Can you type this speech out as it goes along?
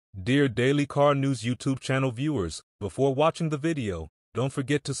Dear Daily Car News YouTube channel viewers, before watching the video, don't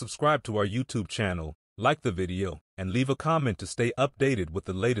forget to subscribe to our YouTube channel, like the video, and leave a comment to stay updated with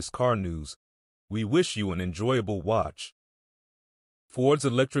the latest car news. We wish you an enjoyable watch. Ford's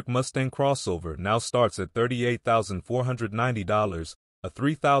electric Mustang crossover now starts at $38,490, a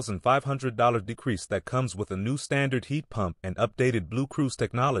 $3,500 decrease that comes with a new standard heat pump and updated Blue Cruise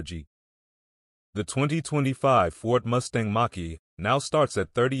technology. The 2025 Ford Mustang Mach-E now starts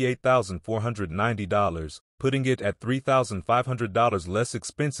at $38,490, putting it at $3,500 less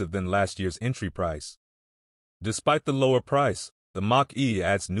expensive than last year's entry price. Despite the lower price, the Mach-E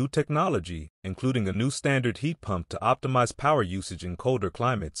adds new technology, including a new standard heat pump to optimize power usage in colder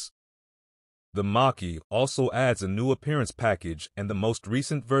climates. The Mach-E also adds a new appearance package and the most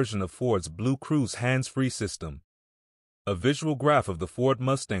recent version of Ford's Blue Cruise hands-free system. A visual graph of the Ford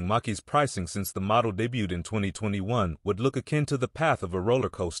Mustang Mach-E's pricing since the model debuted in 2021 would look akin to the path of a roller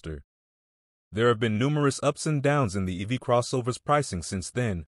coaster. There have been numerous ups and downs in the EV crossover's pricing since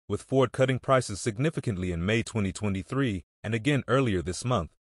then, with Ford cutting prices significantly in May 2023 and again earlier this month.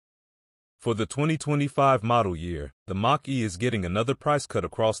 For the 2025 model year, the Mach-E is getting another price cut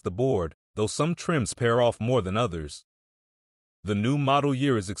across the board, though some trims pair off more than others. The new model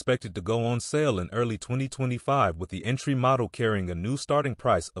year is expected to go on sale in early 2025 with the entry model carrying a new starting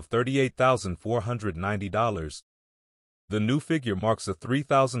price of $38,490. The new figure marks a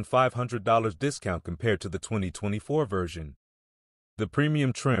 $3,500 discount compared to the 2024 version. The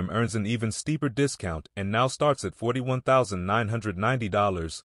premium trim earns an even steeper discount and now starts at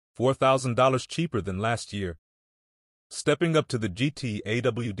 $41,990, $4,000 cheaper than last year. Stepping up to the GT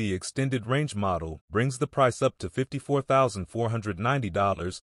AWD extended range model brings the price up to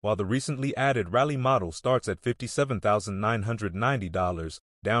 $54,490, while the recently added Rally model starts at $57,990,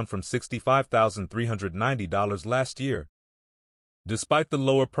 down from $65,390 last year. Despite the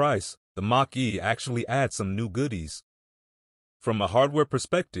lower price, the Mach-E actually adds some new goodies. From a hardware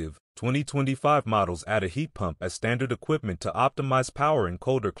perspective, 2025 models add a heat pump as standard equipment to optimize power in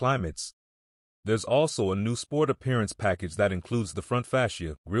colder climates. There's also a new sport appearance package that includes the front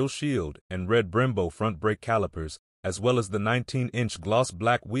fascia, grille shield, and red Brembo front brake calipers, as well as the 19-inch gloss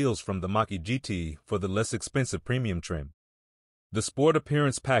black wheels from the Mach-E GT for the less expensive premium trim. The sport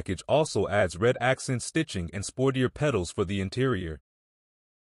appearance package also adds red accent stitching and sportier pedals for the interior.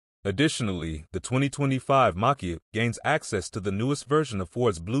 Additionally, the 2025 Mach-E gains access to the newest version of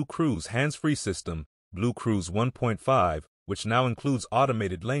Ford's Blue Cruise hands-free system, Blue Cruise 1.5, which now includes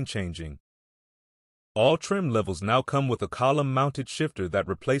automated lane changing. All trim levels now come with a column-mounted shifter that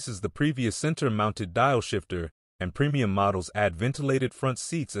replaces the previous center-mounted dial shifter, and premium models add ventilated front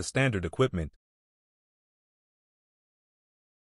seats as standard equipment.